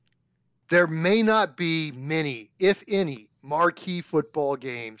There may not be many, if any, marquee football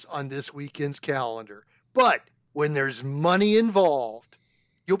games on this weekend's calendar, but when there's money involved,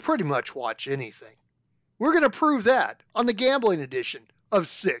 you'll pretty much watch anything. We're going to prove that on the gambling edition of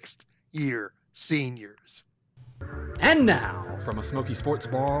Sixth Year Seniors. And now, from a smoky sports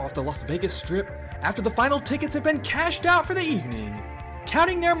bar off the Las Vegas Strip, after the final tickets have been cashed out for the evening,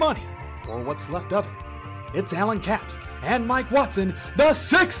 counting their money, or what's left of it, it's Alan Capps and Mike Watson, the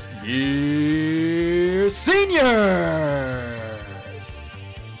Sixth Year Seniors!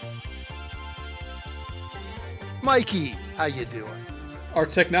 Mikey, how you doing? Our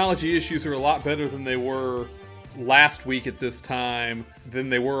technology issues are a lot better than they were last week at this time, than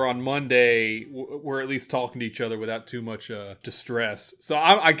they were on Monday. We're at least talking to each other without too much distress. So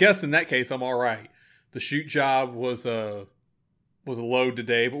I guess in that case, I'm all right. The shoot job was a load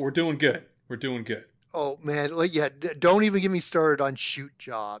today, but we're doing good. We're doing good. Oh, man. Yeah, don't even get me started on shoot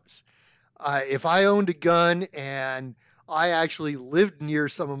jobs. If I owned a gun and I actually lived near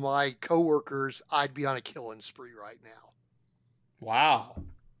some of my coworkers, I'd be on a killing spree right now. Wow.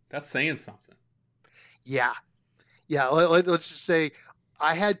 That's saying something. Yeah. Yeah, let's just say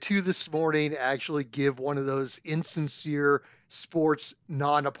I had to this morning actually give one of those insincere sports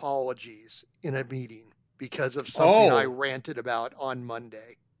non-apologies in a meeting because of something I ranted about on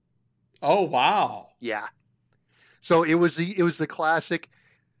Monday. Oh, wow. Yeah. So it was the classic,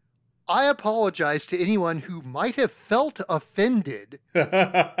 I apologize to anyone who might have felt offended.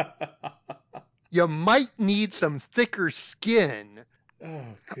 You might need some thicker skin. Oh,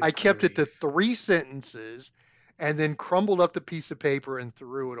 I kept it to 3 sentences and then crumbled up the piece of paper and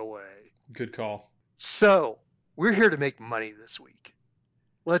threw it away. Good call. So we're here to make money this week.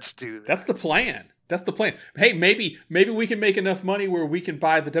 Let's do that. That's the plan. That's the plan. Hey, maybe we can make enough money where we can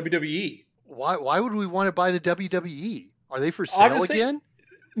buy the WWE. Why would we want to buy the WWE? Are they for sale again?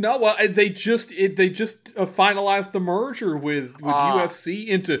 No, well, they just finalized the merger with UFC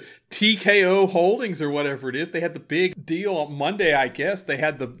into TKO Holdings or whatever it is. They had the big deal on Monday, I guess. They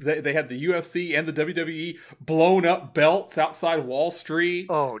had the UFC and the WWE blown up belts outside Wall Street.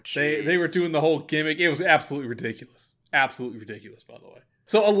 Oh, geez. They were doing the whole gimmick. It was absolutely ridiculous. Absolutely ridiculous, by the way.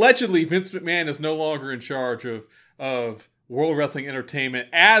 So allegedly, Vince McMahon is no longer in charge of World Wrestling Entertainment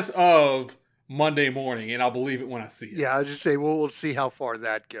as of Monday morning, and I'll believe it when I see it. Yeah, I'll just say, well, we'll see how far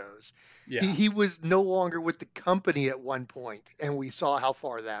that goes. Yeah. He was no longer with the company at one point, and we saw how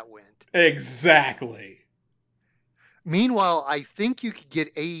far that went. Exactly. Meanwhile, I think you could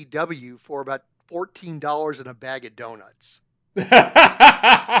get AEW for about $14 in a bag of donuts.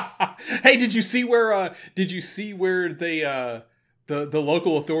 Hey, did you see where they the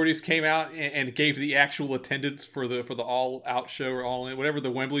local authorities came out and gave the actual attendance for the All Out show or All In, whatever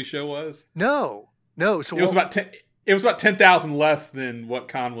the Wembley show was? No. So it was about 10,000 less than what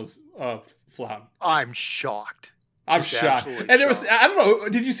Khan was flouting. I'm shocked. I'm shocked. And there was, I don't know,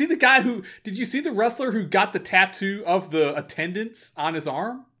 did you see the wrestler who got the tattoo of the attendance on his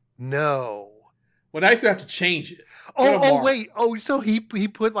arm? No. Well, now he's gonna have to change it. Wait. Oh, so he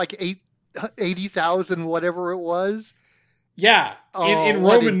put like 80,000 whatever it was. Yeah, in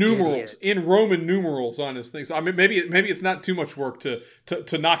Roman numerals, on his thing. So I mean, maybe it's not too much work to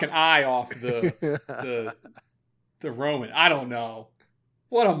knock an eye off the Roman. I don't know.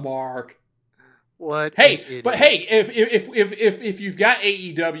 What a mark. What? Hey, but hey, if you've got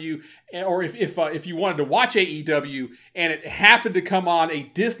AEW, or if you wanted to watch AEW and it happened to come on a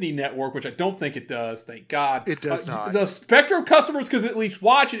Disney network, which I don't think it does, thank God. It does not. The Spectrum customers could at least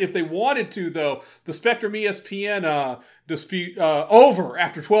watch it if they wanted to, though. The Spectrum ESPN dispute over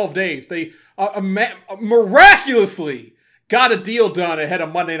after 12 days. They miraculously got a deal done ahead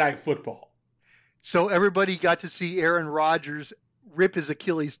of Monday Night Football. So everybody got to see Aaron Rodgers rip his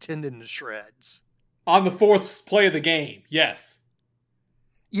Achilles tendon to shreds. On the 4th play of the game, yes.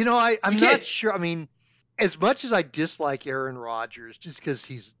 You know, I'm not sure. I mean, as much as I dislike Aaron Rodgers just because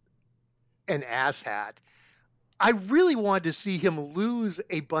he's an asshat, I really wanted to see him lose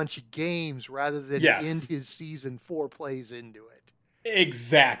a bunch of games rather than end his season 4 plays into it.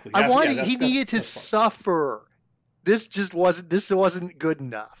 Exactly. He needed to suffer. This wasn't good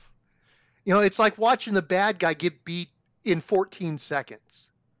enough. You know, it's like watching the bad guy get beat in 14 seconds.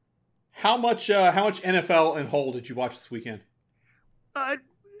 How much NFL in whole did you watch this weekend? A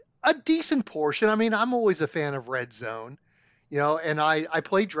decent portion. I mean, I'm always a fan of Red Zone, you know, and I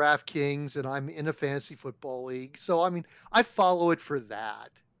play DraftKings and I'm in a fantasy football league. So, I mean, I follow it for that.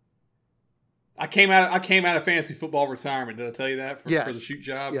 I came out of fantasy football retirement. Did I tell you that for the shoot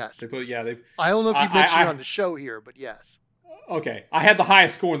job? Yes. I don't know if you mentioned it on the show here, but yes. Okay. I had the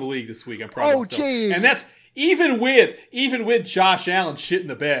highest score in the league this week. I'm proud of myself. Geez. And that's even with Josh Allen shit in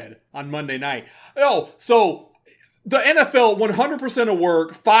the bed on Monday night. Oh, so the NFL 100% of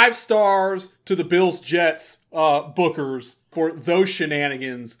work, 5 stars to the Bills Jets bookers for those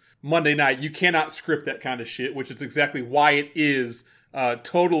shenanigans Monday night. You cannot script that kind of shit, which is exactly why it is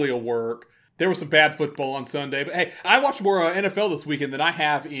totally a work. There was some bad football on Sunday, but hey, I watched more NFL this weekend than I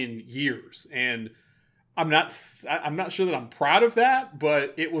have in years, and I'm not sure that I'm proud of that,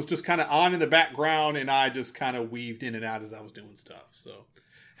 but it was just kind of on in the background, and I just kind of weaved in and out as I was doing stuff. So,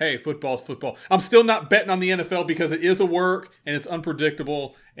 hey, football's football. I'm still not betting on the NFL because it is a work and it's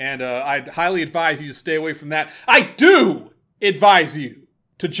unpredictable, and I'd highly advise you to stay away from that. I do advise you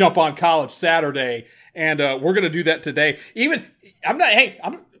to jump on College Saturday, and we're going to do that today.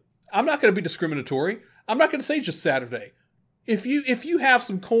 I'm not going to be discriminatory. I'm not going to say just Saturday. If you have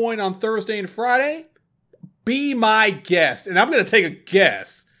some coin on Thursday and Friday, be my guest. And I'm going to take a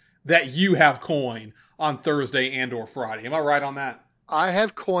guess that you have coin on Thursday and or Friday. Am I right on that? I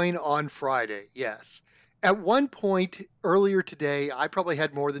have coin on Friday, yes. At one point earlier today, I probably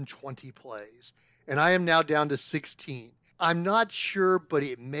had more than 20 plays, and I am now down to 16. I'm not sure, but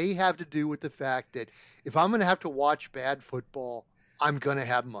it may have to do with the fact that if I'm going to have to watch bad football, I'm going to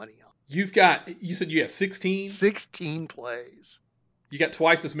have money on. You said you have 16? 16 plays. You got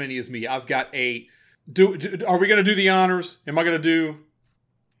twice as many as me. I've got 8. Are we going to do the honors? Am I going to do...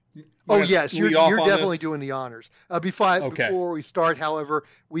 Oh, yes, you're definitely doing the honors. Before we start, however,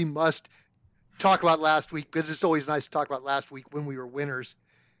 we must talk about last week, because it's always nice to talk about last week when we were winners.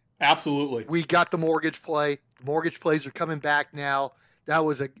 Absolutely. We got the mortgage play. The mortgage plays are coming back now. That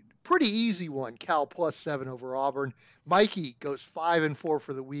was a pretty easy one. Cal +7 over Auburn. Mikey goes 5-4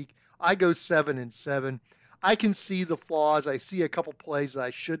 for the week. I go 7-7. I can see the flaws. I see a couple plays that I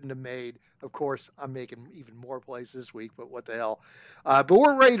shouldn't have made. Of course, I'm making even more plays this week, but what the hell. But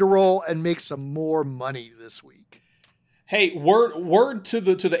we're ready to roll and make some more money this week. Hey, word to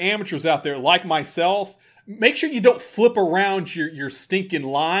the amateurs out there like myself, make sure you don't flip around your stinking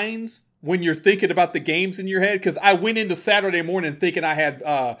lines when you're thinking about the games in your head, because I went into Saturday morning thinking I had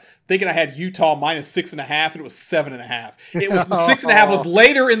Utah -6.5, and it was 7.5. It was the 6.5 was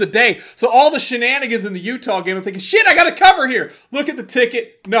later in the day, so all the shenanigans in the Utah game, I'm thinking, shit, I got to cover here. Look at the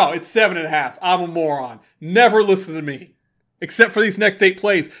ticket. No, it's 7.5. I'm a moron. Never listen to me, except for these next 8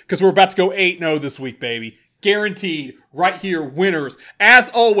 plays, because we're about to go 8-0 this week, baby. Guaranteed, right here, winners, as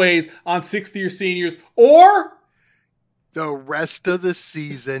always, on 60 or seniors, or the rest of the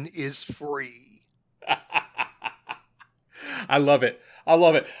season is free. I love it. I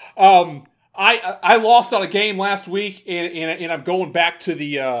lost on a game last week, and I'm going back to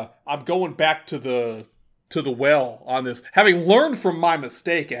the well on this, having learned from my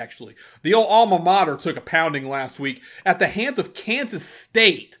mistake. Actually, the old alma mater took a pounding last week at the hands of Kansas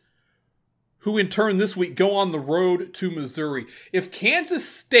State, who in turn this week go on the road to Missouri. If Kansas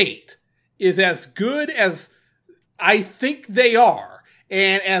State is as good as I think they are,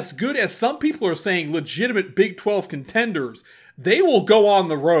 and as good as some people are saying legitimate Big 12 contenders, they will go on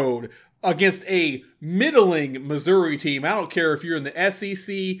the road against a middling Missouri team. I don't care if you're in the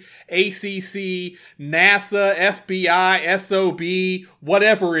SEC, ACC, NASA, FBI, SOB,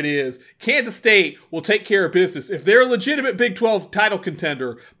 whatever it is. Kansas State will take care of business if they're a legitimate Big 12 title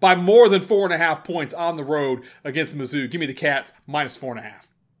contender by more than 4.5 points on the road against Mizzou. Give me the Cats -4.5.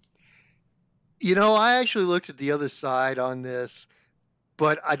 You know, I actually looked at the other side on this,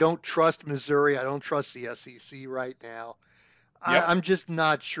 but I don't trust Missouri. I don't trust the SEC right now. Yep. I'm just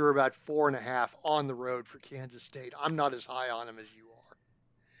not sure about 4.5 on the road for Kansas State. I'm not as high on them as you are.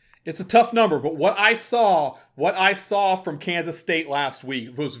 It's a tough number, but what I saw from Kansas State last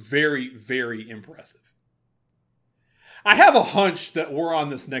week was very, very impressive. I have a hunch that we're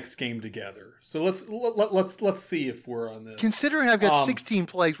on this next game together. So let's see if we're on this. Considering I've got 16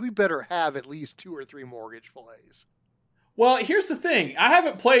 plays, we better have at least 2 or 3 mortgage plays. Well, here's the thing. I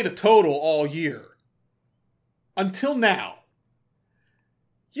haven't played a total all year. Until now.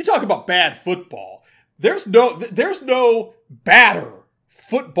 You talk about bad football. There's no badder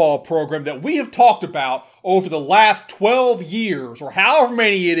football program that we have talked about over the last 12 years, or however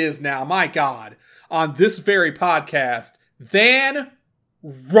many it is now, my God, on this very podcast, than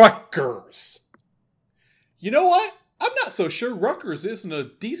Rutgers. You know what? I'm not so sure Rutgers isn't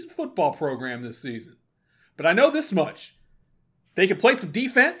a decent football program this season. But I know this much. They can play some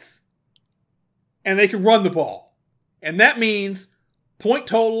defense, and they can run the ball. And that means point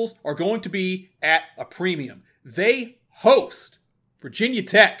totals are going to be at a premium. They host Virginia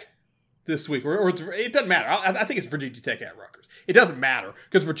Tech this week. Or it doesn't matter. I think it's Virginia Tech at Rutgers. It doesn't matter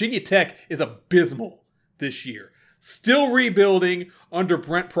because Virginia Tech is abysmal this year. Still rebuilding under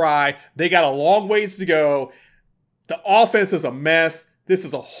Brent Pry. They got a long ways to go. The offense is a mess. This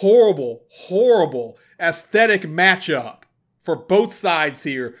is a horrible, horrible aesthetic matchup for both sides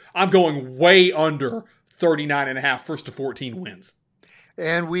here. I'm going way under 39.5, first to 14 wins.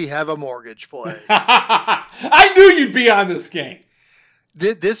 And we have a mortgage play. I knew you'd be on this game.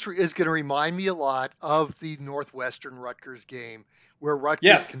 This is going to remind me a lot of the Northwestern Rutgers game, where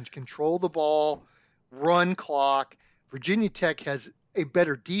Rutgers can control the ball, run clock. Virginia Tech has a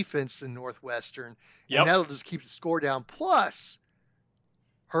better defense than Northwestern, and that'll just keep the score down. Plus,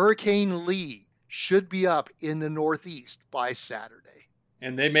 Hurricane Lee should be up in the Northeast by Saturday.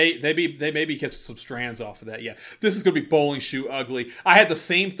 And they may be catching some strands off of that. Yeah, this is going to be bowling shoe ugly. I had the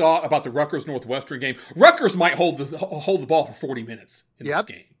same thought about the Rutgers Northwestern game. Rutgers might hold the ball for 40 minutes in this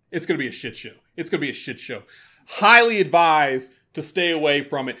game. It's going to be a shit show. Highly advised to stay away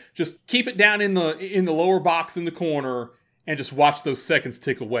from it. Just keep it down in the lower box in the corner and just watch those seconds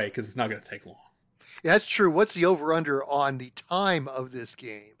tick away, because it's not going to take long. Yeah, that's true. What's the over-under on the time of this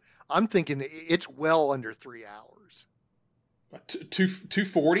game? I'm thinking it's well under 3 hours.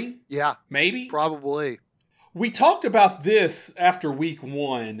 240? Yeah. Maybe? Probably. We talked about this after week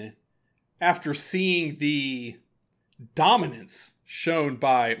 1, after seeing the dominance shown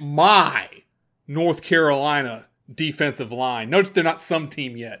by my North Carolina defensive line. Notice they're not some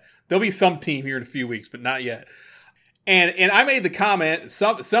team yet. There'll be some team here in a few weeks, but not yet. And I made the comment,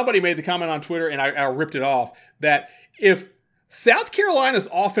 somebody made the comment on Twitter, and I ripped it off, that if South Carolina's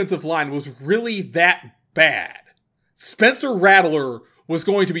offensive line was really that bad, Spencer Rattler was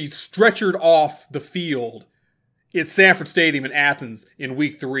going to be stretchered off the field at Sanford Stadium in Athens in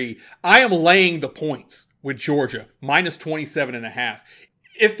week 3. I am laying the points with Georgia, minus 27.5.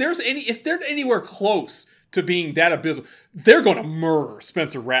 If they're anywhere close to being that abysmal, they're going to murder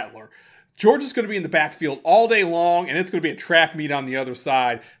Spencer Rattler. Georgia's going to be in the backfield all day long, and it's going to be a track meet on the other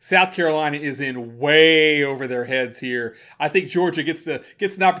side. South Carolina is in way over their heads here. I think Georgia gets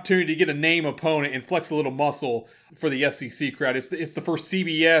an opportunity to get a name opponent and flex a little muscle for the SEC crowd. It's the first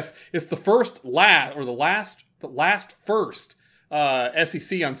CBS. It's the last first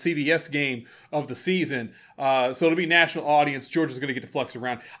SEC on CBS game of the season. So it'll be national audience. Georgia's going to get to flex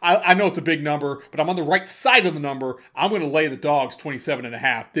around. I know it's a big number, but I'm on the right side of the number. I'm going to lay the Dogs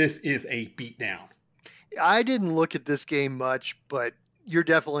 27.5. This is a beatdown. I didn't look at this game much, but you're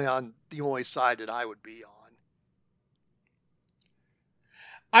definitely on the only side that I would be on.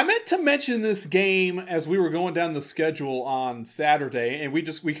 I meant to mention this game as we were going down the schedule on Saturday, and we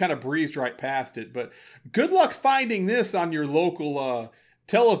kind of breezed right past it. But good luck finding this on your local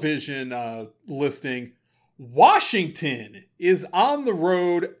television listing. Washington is on the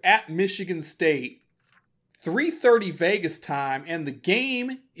road at Michigan State, 3:30 Vegas time, and the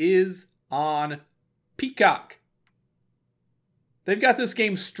game is on Peacock. They've got this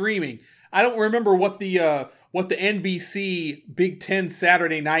game streaming. I don't remember what the NBC Big Ten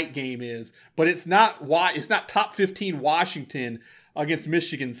Saturday night game is, but it's not top 15 Washington against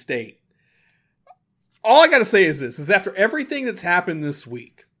Michigan State. All I got to say is this, is after everything that's happened this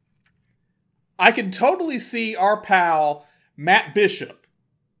week, I can totally see our pal Matt Bishop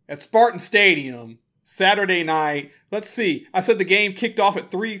at Spartan Stadium Saturday night. Let's see. I said the game kicked off at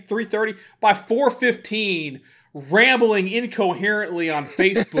 3:30. By 4:15, rambling incoherently on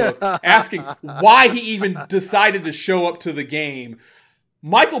Facebook, asking why he even decided to show up to the game.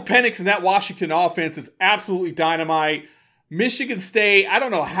 Michael Penix and that Washington offense is absolutely dynamite. Michigan State, I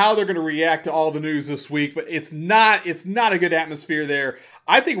don't know how they're going to react to all the news this week, but it's not a good atmosphere there.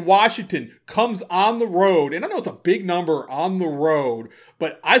 I think Washington comes on the road, and I know it's a big number on the road,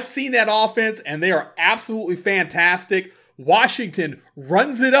 but I've seen that offense, and they are absolutely fantastic. Washington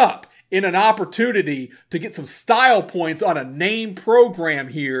runs it up in an opportunity to get some style points on a name program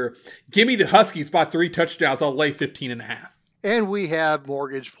here. Give me the Huskies by 3 touchdowns. I'll lay 15.5. And we have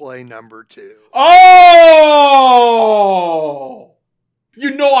mortgage play number 2. Oh!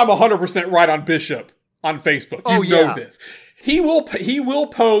 You know I'm 100% right on Bishop on Facebook. You know this. He will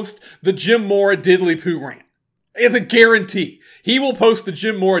post the Jim Mora Diddley Poo rant. It's a guarantee. He will post the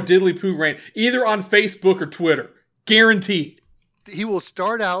Jim Mora Diddley Poo rant either on Facebook or Twitter. Guaranteed. He will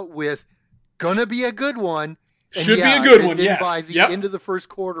start out with gonna be a good one. Should be a good one, then yes. By the end of the first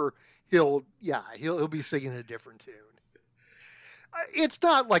quarter, he'll be singing a different tune. It's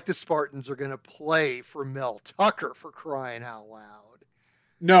not like the Spartans are going to play for Mel Tucker, for crying out loud.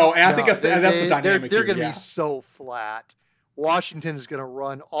 No, and I think that's the dynamic. They're going to be so flat. Washington is going to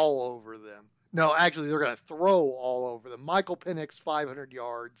run all over them. No, actually, they're going to throw all over them. Michael Penix, 500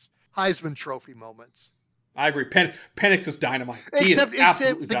 yards, Heisman Trophy moments. I agree. Penix is dynamite. Except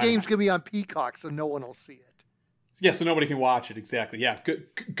the game's going to be on Peacock, so no one will see it. Yeah, so nobody can watch it. Exactly. Yeah,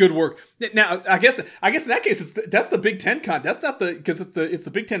 good work. Now, I guess in that case, that's the Big Ten That's not because it's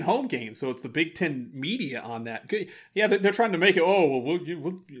the Big Ten home game, so it's the Big Ten media on that. Good. Yeah, they're trying to make it. Oh, well,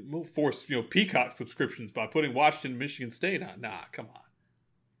 we'll force Peacock subscriptions by putting Washington, Michigan State on. Nah, come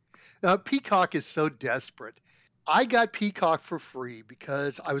on. Peacock is so desperate. I got Peacock for free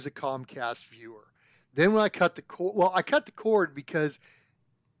because I was a Comcast viewer. Then when I cut the cord, I cut the cord because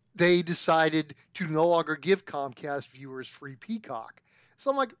they decided to no longer give Comcast viewers free Peacock. So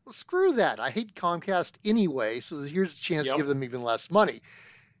I'm like, well, screw that. I hate Comcast anyway, so here's a chance to give them even less money.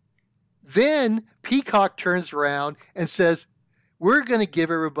 Then Peacock turns around and says, we're going to give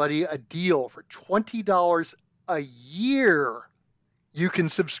everybody a deal for $20 a year. You can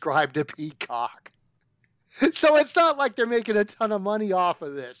subscribe to Peacock. So it's not like they're making a ton of money off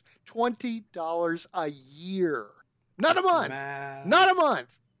of this. $20 a year. Not a month. Not a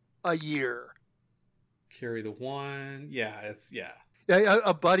month. A year. Carry the one. Yeah.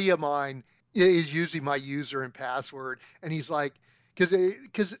 A buddy of mine is using my user and password, and he's like,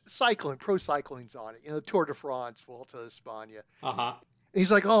 because pro cycling's on it, Tour de France, Vuelta a España. Uh-huh. And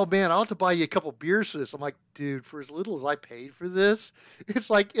he's like, oh man, I'll have to buy you a couple beers for this. I'm like, dude, for as little as I paid for this,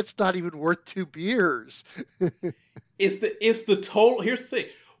 it's like it's not even worth 2 beers. It's the total. Here's the thing.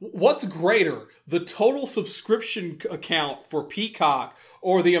 What's greater, the total subscription account for Peacock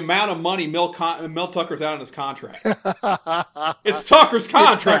or the amount of money Mel Tucker's out on his contract? It's Tucker's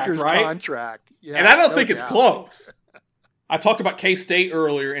contract, right? Contract. Yeah, and I don't think it's close. I talked about K-State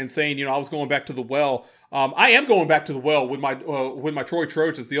earlier and saying, I was going back to the well. I am going back to the well with my Troy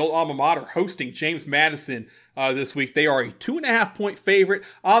Trojans, the old alma mater, hosting James Madison this week. They are a 2.5-point favorite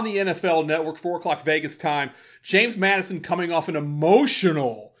on the NFL Network, 4:00 Vegas time. James Madison coming off an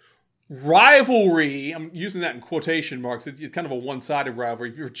emotional rivalry. I'm using that in quotation marks. It's kind of a one-sided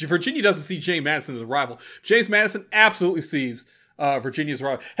rivalry. Virginia doesn't see James Madison as a rival. James Madison absolutely sees Virginia's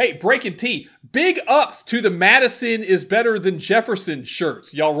rival. Hey, breaking tea. Big ups to the Madison is better than Jefferson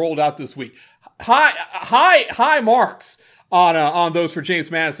shirts y'all rolled out this week. High marks on those for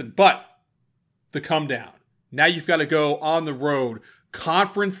James Madison. But the come down. Now you've got to go on the road.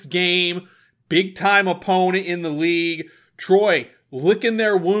 Conference game. Big time opponent in the league. Troy licking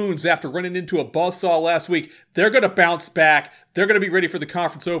their wounds after running into a buzzsaw last week. They're going to bounce back. They're going to be ready for the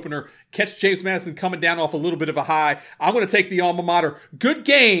conference opener. Catch James Madison coming down off a little bit of a high. I'm going to take the alma mater. Good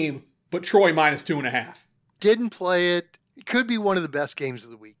game, but Troy minus 2.5. Didn't play it. It could be one of the best games of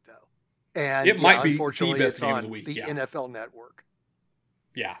the week, though. And it might be unfortunately, the best it's game on of the week. The NFL Network.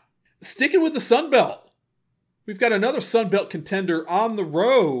 Yeah. Sticking with the Sun Belt. We've got another Sun Belt contender on the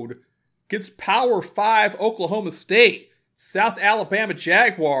road against Power 5 Oklahoma State. South Alabama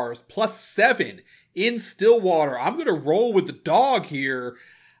Jaguars +7 in Stillwater. I'm going to roll with the dog here.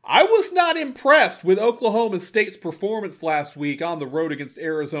 I was not impressed with Oklahoma State's performance last week on the road against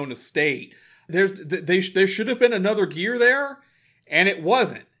Arizona State. There should have been another gear there, and it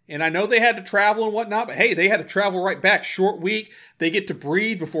wasn't. And I know they had to travel and whatnot, but hey, they had to travel right back. Short week. They get to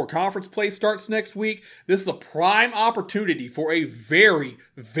breathe before conference play starts next week. This is a prime opportunity for a very,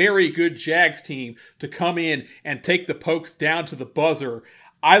 very good Jags team to come in and take the Pokes down to the buzzer.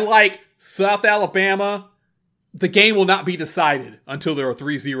 I like South Alabama. The game will not be decided until there are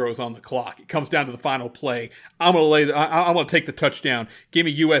 3 zeros on the clock. It comes down to the final play. I'm going to take the touchdown. Give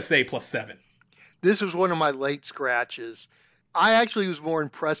me USA +7. This was one of my late scratches. I actually was more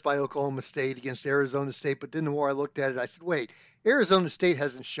impressed by Oklahoma State against Arizona State, but then the more I looked at it, I said, wait, Arizona State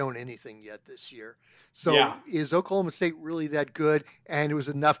hasn't shown anything yet this year. So Is Oklahoma State really that good? And it was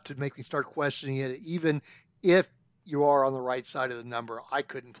enough to make me start questioning it. Even if you are on the right side of the number, I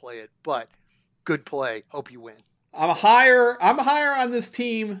couldn't play it, but good play. Hope you win. I'm higher on this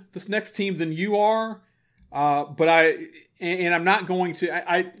team, this next team than you are. But I'm not going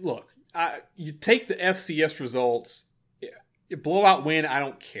to, look, you take the FCS results. Blowout win, I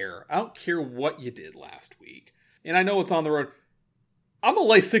don't care. I don't care what you did last week. And I know it's on the road. I'm going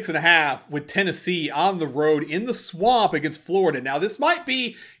to lay 6.5 with Tennessee on the road in the swamp against Florida. Now, this might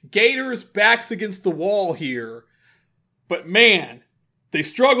be Gators' backs against the wall here. But man, they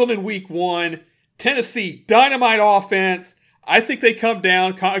struggled in week 1. Tennessee, dynamite offense. I think they come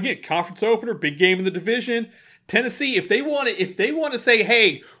down. Again, conference opener, big game in the division. Tennessee, if they want to say,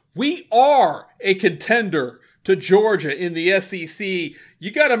 hey, we are a contender to Georgia in the SEC,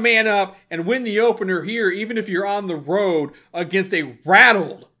 you got to man up and win the opener here, even if you're on the road against a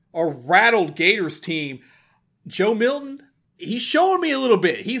rattled Gators team. Joe Milton, he's showing me a little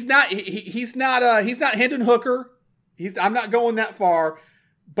bit. He's not Hendon Hooker. I'm not going that far,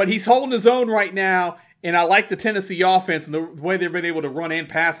 but he's holding his own right now. And I like the Tennessee offense and the way they've been able to run and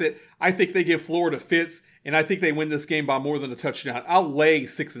pass it. I think they give Florida fits. and I think they win this game by more than a touchdown. I'll lay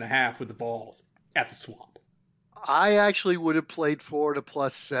 6.5 with the Vols at the Swamp. I actually would have played Florida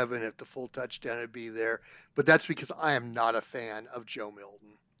 +7 if the full touchdown would be there, but that's because I am not a fan of Joe Milton.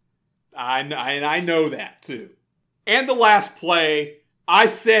 I know that too. And the last play, I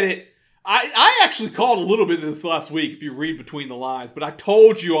said it. I actually called a little bit of this last week if you read between the lines, but I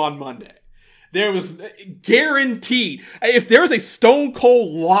told you on Monday. There was guaranteed. If there's a stone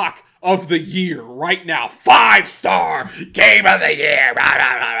cold lock of the year right now, 5-star game of the year, blah,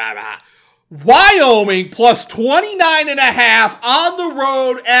 blah, blah, blah, blah. Wyoming plus 29.5 on the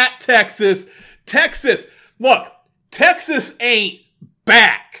road at Texas. Texas, look, Texas ain't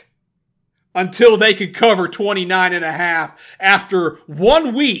back until they can cover 29.5 after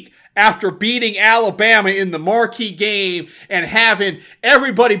 1 week after beating Alabama in the marquee game and having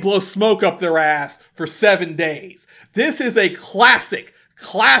everybody blow smoke up their ass for 7 days. This is a classic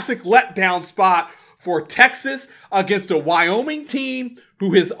letdown spot for Texas against a Wyoming team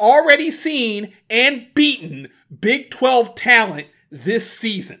who has already seen and beaten Big 12 talent this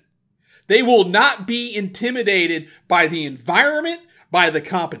season. They will not be intimidated by the environment, by the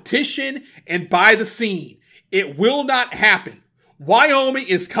competition, and by the scene. It will not happen. Wyoming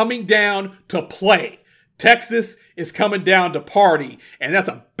is coming down to play. Texas is coming down to party. And that's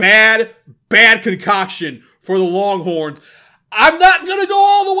a bad concoction for the Longhorns. I'm not going to go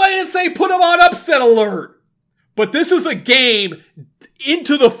all the way and say put them on upset alert. But this is a game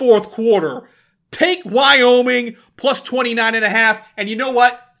into the fourth quarter. Take Wyoming plus 29.5. And you know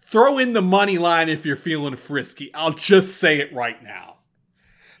what? Throw in the money line if you're feeling frisky. I'll just say it right now.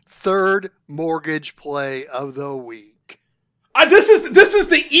 Third mortgage play of the week. This is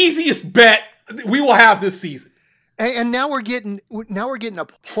the easiest bet we will have this season. And now we're getting a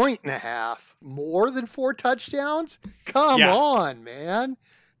 1.5 more than 4 touchdowns. Come on, man.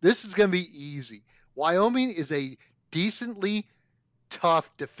 This is going to be easy. Wyoming is a decently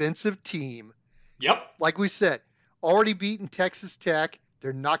tough defensive team. Yep. Like we said, already beaten Texas Tech.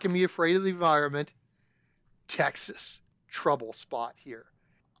 They're not going to be afraid of the environment. Texas, trouble spot here.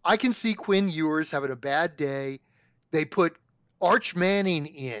 I can see Quinn Ewers having a bad day. They put Arch Manning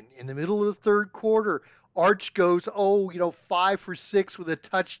in the middle of the third quarter. Arch goes, 5 for 6 with a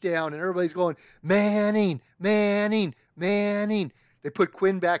touchdown, and everybody's going, Manning. They put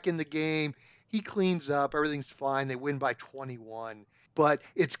Quinn back in the game. He cleans up. Everything's fine. They win by 21. But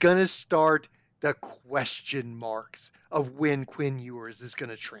it's going to start the question marks of when Quinn Ewers is going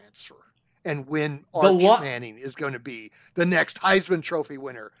to transfer and when Arch Manning is going to be the next Heisman Trophy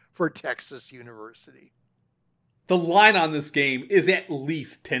winner for Texas University. The line on this game is at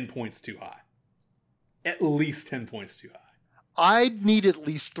least 10 points too high. At least 10 points too high. I'd need at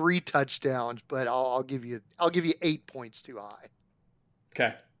least 3 touchdowns, but I'll give you 8 points too high.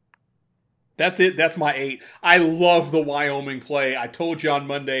 Okay. That's it. That's my 8. I love the Wyoming play. I told you on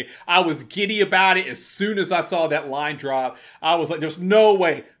Monday, I was giddy about it as soon as I saw that line drop. I was like, there's no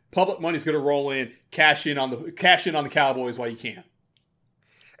way public money's going to roll in, cash in on the Cowboys while you can.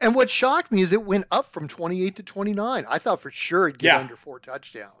 And what shocked me is it went up from 28 to 29. I thought for sure it'd get under 4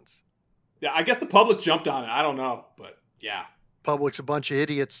 touchdowns. Yeah, I guess the public jumped on it. I don't know, but yeah. Public's a bunch of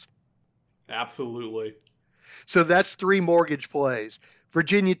idiots. Absolutely. So that's 3 mortgage plays.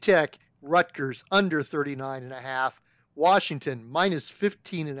 Virginia Tech, Rutgers under 39.5. Washington minus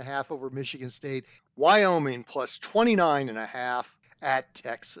 15.5 over Michigan State. Wyoming plus 29.5 at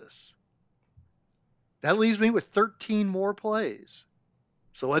Texas. That leaves me with 13 more plays.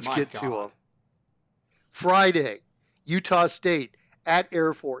 So let's get to them. Friday, Utah State at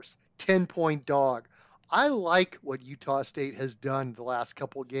Air Force, 10-point dog. I like what Utah State has done the last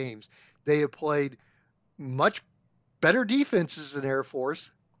couple of games. They have played much better defenses than Air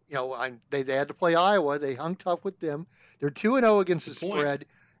Force. They had to play Iowa. They hung tough with them. They're 2-0 against the spread.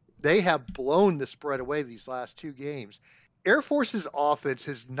 They have blown the spread away these last 2 games. Air Force's offense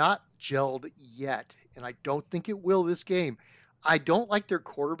has not gelled yet, and I don't think it will this game. I don't like their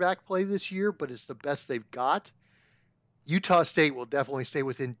quarterback play this year, but it's the best they've got. Utah State will definitely stay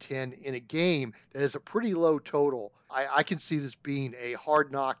within 10 in a game that is a pretty low total. I can see this being a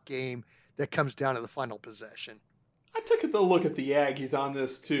hard-knock game that comes down to the final possession. I took a look at the Aggies on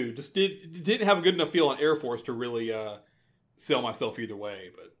this, too. Just didn't have a good enough feel on Air Force to really sell myself either way,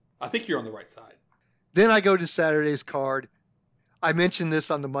 but I think you're on the right side. Then I go to Saturday's card. I mentioned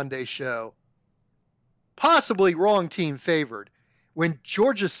this on the Monday show. Possibly wrong team favored when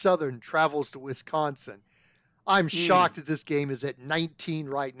Georgia Southern travels to Wisconsin. I'm shocked that this game is at 19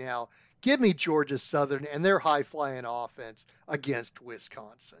 right now. Give me Georgia Southern and their high-flying offense against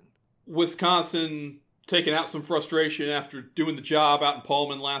Wisconsin. Wisconsin Taking out some frustration after doing the job out in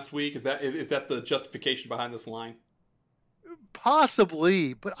Pullman last week? Is that the justification behind this line?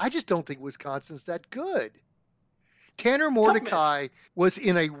 Possibly, but I just don't think Wisconsin's that good. Tanner It's a tough match. Mordecai was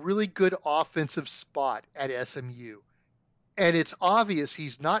in a really good offensive spot at SMU. And it's obvious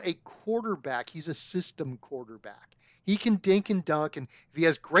he's not a quarterback. He's a system quarterback. He can dink and dunk, and if he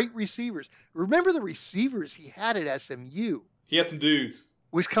has great receivers. Remember the receivers he had at SMU. He had some dudes.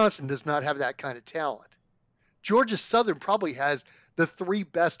 Wisconsin does not have that kind of talent. Georgia Southern probably has the 3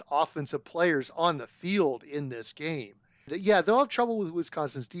 best offensive players on the field in this game. Yeah, they'll have trouble with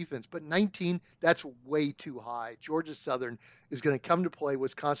Wisconsin's defense, but 19, that's way too high. Georgia Southern is going to come to play.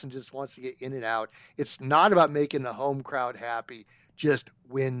 Wisconsin just wants to get in and out. It's not about making the home crowd happy. Just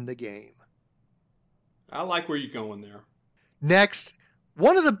win the game. I like where you're going there. Next,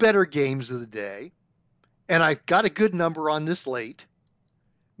 one of the better games of the day, and I've got a good number on this late.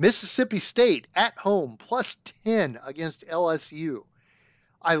 Mississippi State at home, plus 10 against LSU.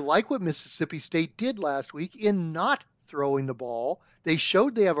 I like what Mississippi State did last week in not throwing the ball. They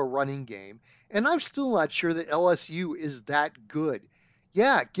showed they have a running game, and I'm still not sure that LSU is that good.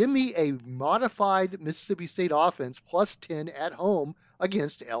 Yeah, give me a modified Mississippi State offense plus 10 at home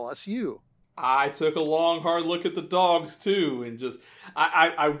against LSU. I took a long, hard look at the dogs too, and just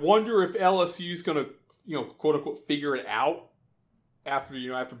I wonder if LSU's going to quote unquote figure it out after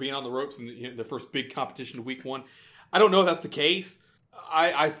being on the ropes in their first big competition of week 1. I don't know if that's the case.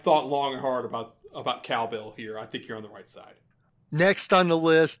 I thought long and hard about Cowbell here. I think you're on the right side. Next on the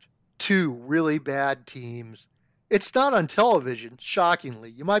list, 2 really bad teams. It's not on television, shockingly.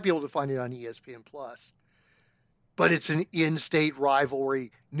 You might be able to find it on ESPN+. But it's an in-state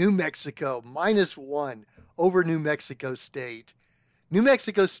rivalry. New Mexico, -1 over New Mexico State. New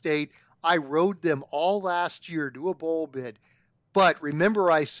Mexico State, I rode them all last year to a bowl bid. But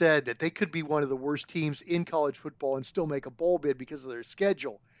remember I said that they could be one of the worst teams in college football and still make a bowl bid because of their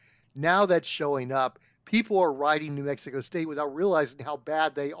schedule. Now that's showing up. People are riding New Mexico State without realizing how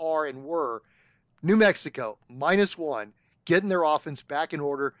bad they are and were. New Mexico, -1, getting their offense back in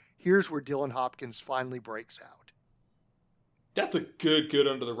order. Here's where Dylan Hopkins finally breaks out. That's a good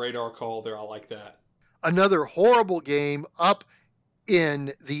under the radar call there. I like that. Another horrible game up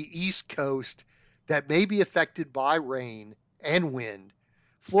in the East Coast that may be affected by rain and wind.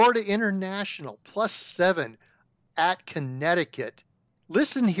 Florida International, +7 at Connecticut.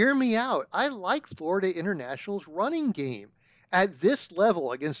 Listen, hear me out. I like Florida International's running game. At this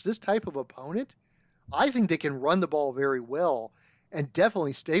level, against this type of opponent, I think they can run the ball very well and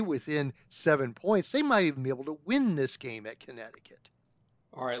definitely stay within 7 points. They might even be able to win this game at Connecticut.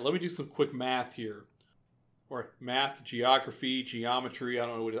 All right, let me do some quick math here. Or math, geography, geometry. I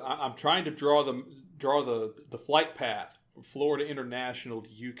don't know what it is. I'm trying to draw the flight path from Florida International to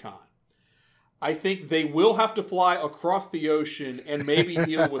UConn. I think they will have to fly across the ocean and maybe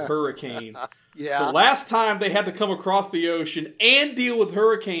deal with hurricanes. Yeah. The last time they had to come across the ocean and deal with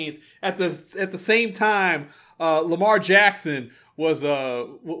hurricanes at the same time, Lamar Jackson was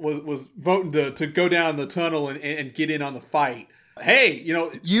voting to go down the tunnel and get in on the fight. Hey,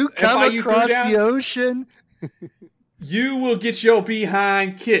 you come FIU across the ocean, you will get your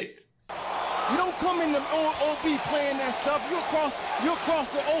behind kicked. You don't come in the OB playing that stuff. You across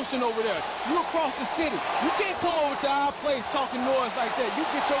the ocean over there. You across the city. You can't come over to our place talking noise like that. You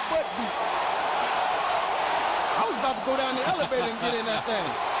get your butt beat. I was about to go down the elevator and get in that thing.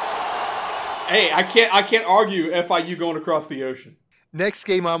 Hey, I can't argue FIU going across the ocean. Next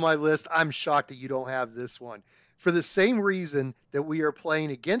game on my list, I'm shocked that you don't have this one. For the same reason that we are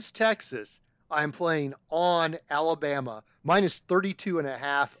playing against Texas, I'm playing on Alabama,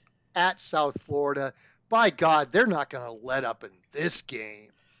 -32.5 at South Florida. By God, they're not going to let up in this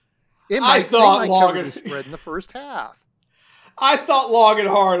game. They might cover the spread in the first half. I thought long and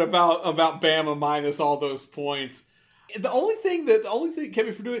hard about Bama minus all those points. The only thing that kept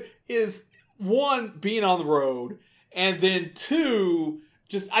me from doing it is, one, being on the road, and then two,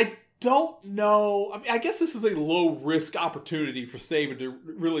 I don't know. I mean, I guess this is a low risk opportunity for Saban to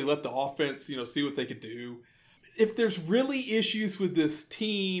really let the offense, see what they could do. If there's really issues with this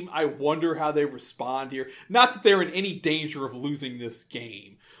team, I wonder how they respond here. Not that they're in any danger of losing this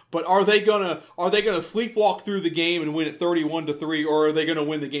game, but are they gonna sleepwalk through the game and win it 31-3, or are they gonna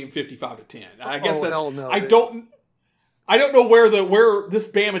win the game 55-10? I guess hell no. I don't know where this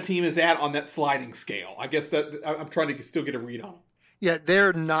Bama team is at on that sliding scale. I guess that I'm trying to still get a read on them. Yeah,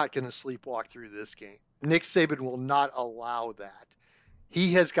 they're not going to sleepwalk through this game. Nick Saban will not allow that.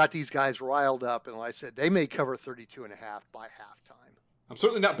 He has got these guys riled up, and like I said, they may cover 32.5 by halftime. I'm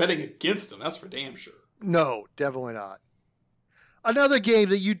certainly not betting against them. That's for damn sure. No, definitely not. Another game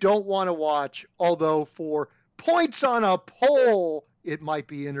that you don't want to watch, although for points on a poll, it might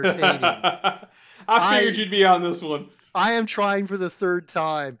be entertaining. I figured you'd be on this one. I am trying for the third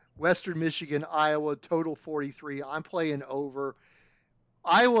time. Western Michigan, Iowa, total 43. I'm playing over.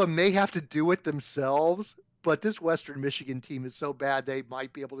 Iowa may have to do it themselves, but this Western Michigan team is so bad they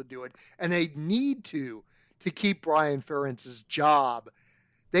might be able to do it. And they need to keep Brian Ferentz's job.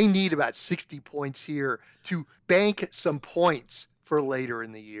 They need about 60 points here to bank some points for later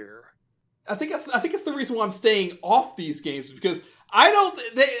in the year. I think it's the reason why I'm staying off these games, because I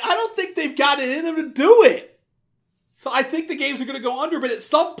don't think they've got it in them to do it. So I think the games are going to go under, but at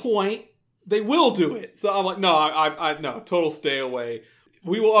some point they will do it. So I'm like, no, I no, total stay away.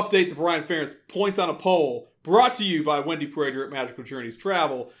 We will update the Brian Ferentz points on a poll, brought to you by Wendy Prater at Magical Journeys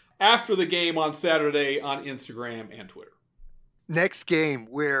Travel, after the game on Saturday on Instagram and Twitter. Next game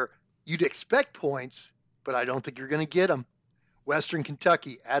where you'd expect points, but I don't think you're going to get them. Western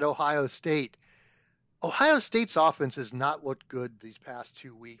Kentucky at Ohio State. Ohio State's offense has not looked good these past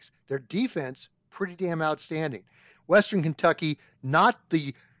 2 weeks. Their defense, pretty damn outstanding. Western Kentucky, not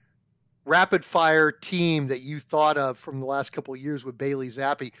the rapid-fire team that you thought of from the last couple of years with Bailey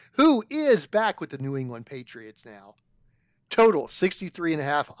Zappi, who is back with the New England Patriots now. Total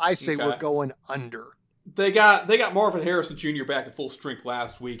 63.5. I say we're going under. They got Marvin Harrison Jr. back at full strength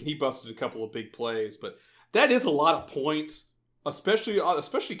last week, and he busted a couple of big plays. But that is a lot of points,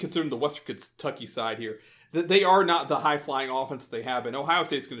 especially considering the Western Kentucky side here. That they are not the high-flying offense they have been. Ohio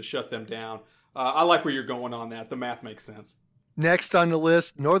State's going to shut them down. I like where you're going on that. The math makes sense. Next on the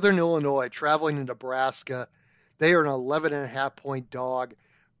list, Northern Illinois traveling to Nebraska. They are an 11.5-point dog.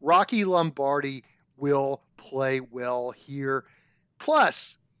 Rocky Lombardi will play well here.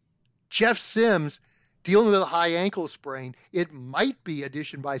 Plus, Jeff Sims dealing with a high ankle sprain. It might be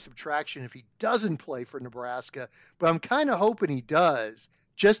addition by subtraction if he doesn't play for Nebraska, but I'm kind of hoping he does,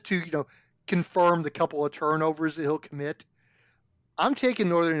 just to, confirm the couple of turnovers that he'll commit. I'm taking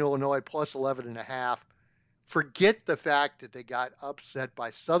Northern Illinois plus 11.5. Forget the fact that they got upset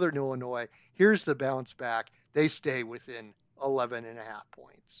by Southern Illinois. Here's the bounce back. They stay within 11.5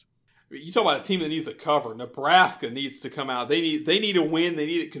 points. You talk about a team that needs a cover. Nebraska needs to come out. They need a win. They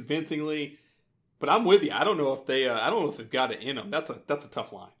need it convincingly. But I'm with you. I don't know if they've got it in them. That's a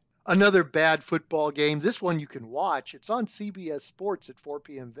tough line. Another bad football game. This one you can watch. It's on CBS Sports at 4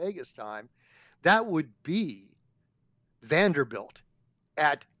 p.m. Vegas time. That would be Vanderbilt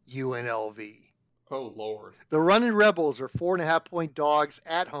at UNLV. Oh, Lord. The Running Rebels are 4.5-point dogs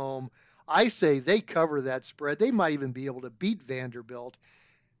at home. I say they cover that spread. They might even be able to beat Vanderbilt.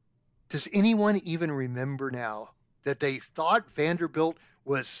 Does anyone even remember now that they thought Vanderbilt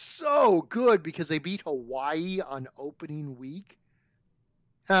was so good because they beat Hawaii on opening week?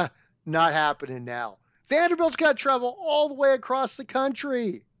 Not happening now. Vanderbilt's got to travel all the way across the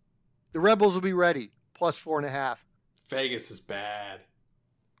country. The Rebels will be ready, plus 4.5. Vegas is bad.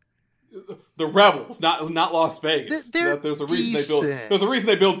 The Rebels, not Las Vegas. There's a reason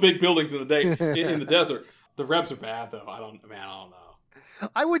they build big buildings in the desert. The Rebs are bad though. I don't know.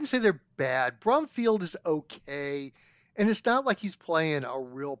 I wouldn't say they're bad. Brumfield is okay, and it's not like he's playing a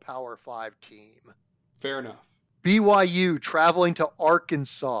real Power 5 team. Fair enough. BYU traveling to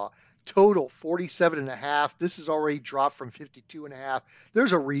Arkansas. Total 47.5. This is already dropped from 52.5.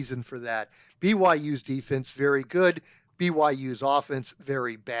 There's a reason for that. BYU's defense very good. BYU's offense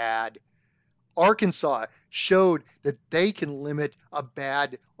very bad. Arkansas showed that they can limit a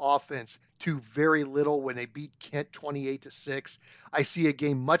bad offense to very little when they beat Kent 28-6. I see a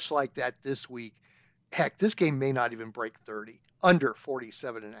game much like that this week. Heck, this game may not even break 30. Under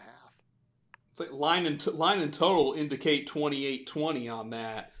 47.5. It's like line and total indicate 28-20 on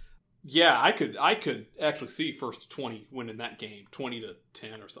that. Yeah, I could actually see first 20 winning that game, 20-10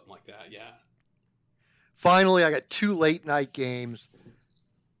 or something like that. Yeah. Finally, I got 2 late night games.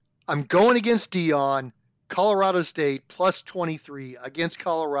 I'm going against Dion. Colorado State plus 23 against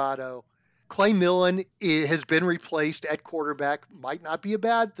Colorado. Clay Millen has been replaced at quarterback. Might not be a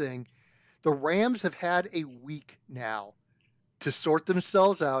bad thing. The Rams have had a week now to sort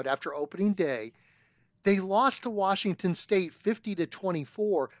themselves out after opening day. They lost to Washington State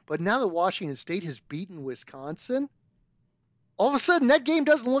 50-24, but now that Washington State has beaten Wisconsin, all of a sudden that game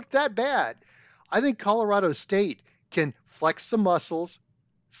doesn't look that bad. I think Colorado State can flex some muscles,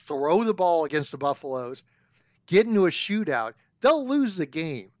 throw the ball against the Buffaloes, get into a shootout. They'll lose the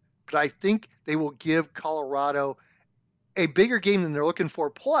game, but I think they will give Colorado a bigger game than they're looking for.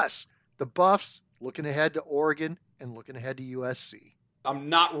 Plus, the Buffs looking ahead to Oregon and looking ahead to USC. I'm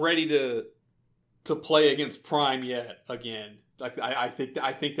not ready to play against Prime yet again. I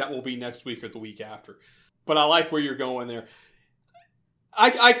think that will be next week or the week after. But I like where you're going there.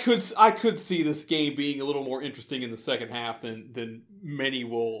 I could see this game being a little more interesting in the second half than many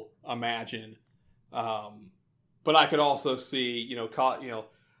will imagine. But I could also see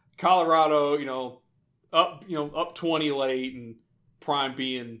Colorado up 20 late and Prime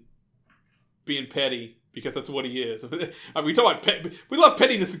being petty because that's what he is. I mean, we talk about we love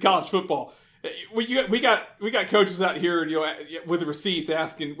pettiness in college football. We got coaches out here, with the receipts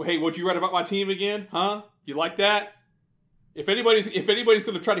asking, "Hey, what'd you write about my team again? Huh? You like that?" If anybody's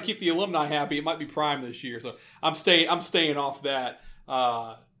going to try to keep the alumni happy, it might be Prime this year. So I'm staying off that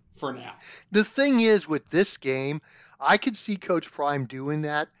for now. The thing is, with this game, I could see Coach Prime doing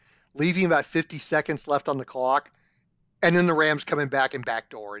that, leaving about 50 seconds left on the clock, and then the Rams coming back and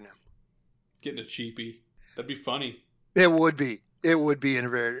backdooring him. Getting a cheapie. That'd be funny. It would be. It would be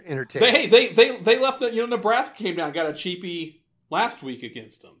very entertaining. They left. Nebraska came down, got a cheapie last week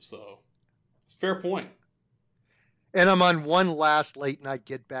against them. So it's a fair point. And I'm on one last late night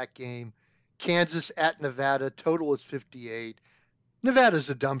get back game. Kansas at Nevada. Total is 58. Nevada's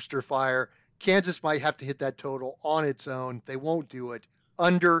a dumpster fire. Kansas might have to hit that total on its own. They won't do it.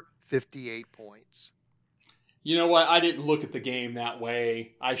 Under 58 points. You know what? I didn't look at the game that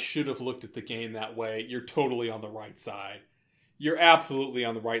way. I should have looked at the game that way. You're totally on the right side. You're absolutely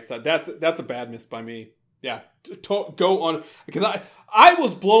on the right side. That's a bad miss by me. Yeah, go on, because I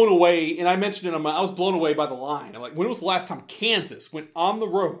was blown away, and I mentioned it I was blown away by the line. I'm like, when was the last time Kansas went on the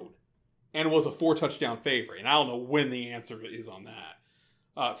road and was a 4-touchdown favorite? And I don't know when the answer is on that.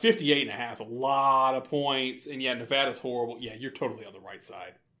 58.5 is a lot of points, and yeah, Nevada's horrible. Yeah, you're totally on the right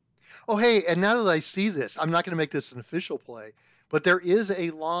side. Oh, hey, and now that I see this, I'm not going to make this an official play, but there is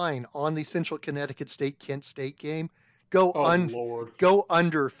a line on the Central Connecticut State-Kent State game. Go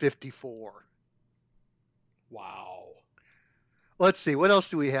under 54. Wow. Let's see. What else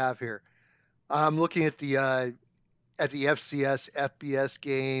do we have here? I'm looking at the FCS, FBS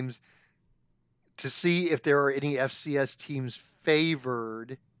games to see if there are any FCS teams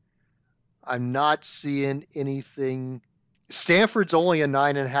favored. I'm not seeing anything. Stanford's only a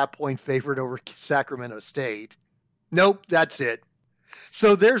 9.5 point favorite over Sacramento State. Nope, that's it.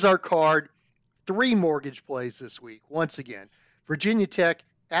 So there's our card. 3 mortgage plays this week. Once again, Virginia Tech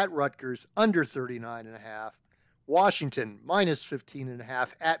at Rutgers, under 39.5. Washington, minus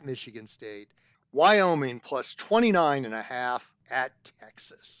 15.5 at Michigan State. Wyoming, plus 29.5 at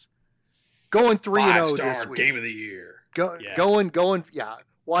Texas. Going 3-0 this week. Game of the year. Going,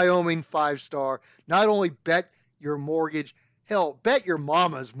 Wyoming, 5-star. Not only bet your mortgage, hell, bet your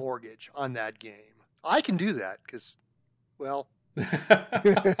mama's mortgage on that game. I can do that because, well,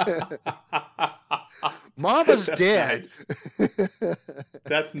 Mama's dead. Nice.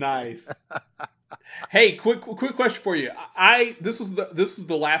 That's nice. Hey, quick question for you. This was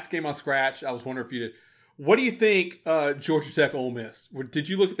the last game I scratched. I was wondering if you did. What do you think Georgia Tech Ole Miss? Did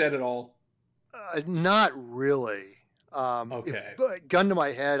you look at that at all? Not really. Okay. Gun to my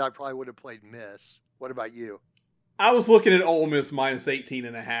head, I probably would have played Miss. What about you? I was looking at Ole Miss minus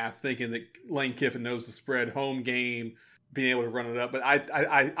 18.5, thinking that Lane Kiffin knows the spread, home game, being able to run it up. But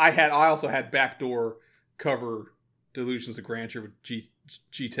I also had backdoor cover delusions of grandeur with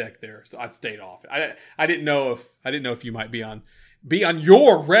G Tech there, so I stayed off it. I didn't know if you might be on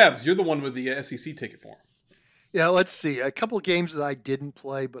your Rebs. You're the one with the SEC ticket for them. Yeah, let's see. A couple of games that I didn't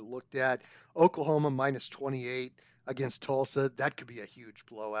play but looked at. Oklahoma minus 28 against Tulsa. That could be a huge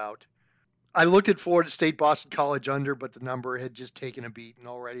blowout. I looked at Florida State Boston College under, but the number had just taken a beating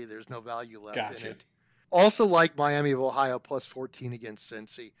already. There's no value left in it. Also like Miami of Ohio plus 14 against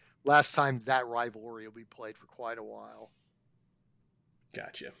Cincy. Last time that rivalry will be played for quite a while.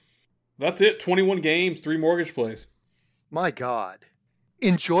 Gotcha. That's it. 21 games, 3 mortgage plays. My God.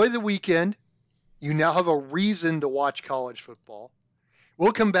 Enjoy the weekend. You now have a reason to watch college football.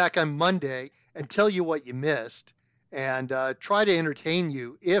 We'll come back on Monday and tell you what you missed and try to entertain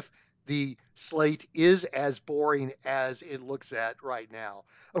you if the slate is as boring as it looks at right now.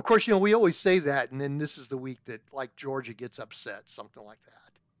 Of course, we always say that, and then this is the week that, like, Georgia gets upset, something like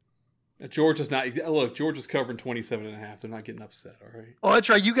that. Georgia's not. Look, Georgia's covering 27.5. They're not getting upset. All right. Oh, that's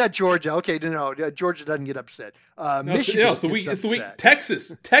right. You got Georgia. Okay, no, Georgia doesn't get upset. Michigan it's the week.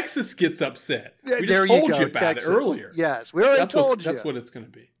 Texas gets upset. We just told you about Texas. It earlier. Yes, we already told you. That's what it's going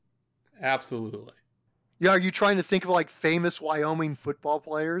to be. Absolutely. Yeah, are you trying to think of like famous Wyoming football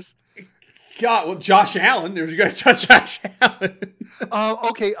players? God, well, Josh Allen. There's you guys, Josh Allen.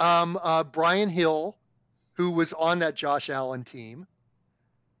 Okay. Brian Hill, who was on that Josh Allen team.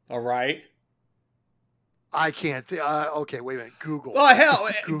 All right. I can't. Okay, wait a minute. Google. Oh hell,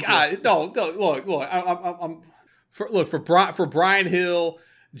 Google. God, no. Look. For Brian Hill,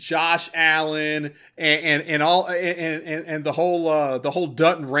 Josh Allen, and the whole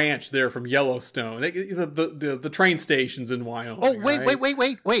Dutton Ranch there from Yellowstone, the train stations in Wyoming. Oh,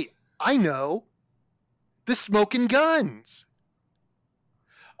 wait! I know. The Smoking Guns.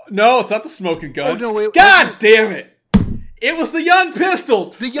 No, it's not the Smoking Guns. Oh, no, God damn it! It was the Young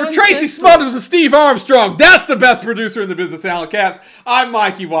Pistols. The Young for Tracy Pistols. Smothers and Steve Armstrong. That's the best producer in the business, Alan Capps. I'm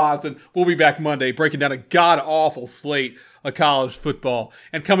Mikey Watson. We'll be back Monday breaking down a god-awful slate of college football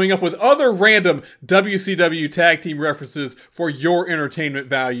and coming up with other random WCW tag team references for your entertainment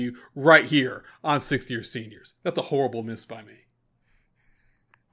value right here on 6th Year Seniors. That's a horrible miss by me.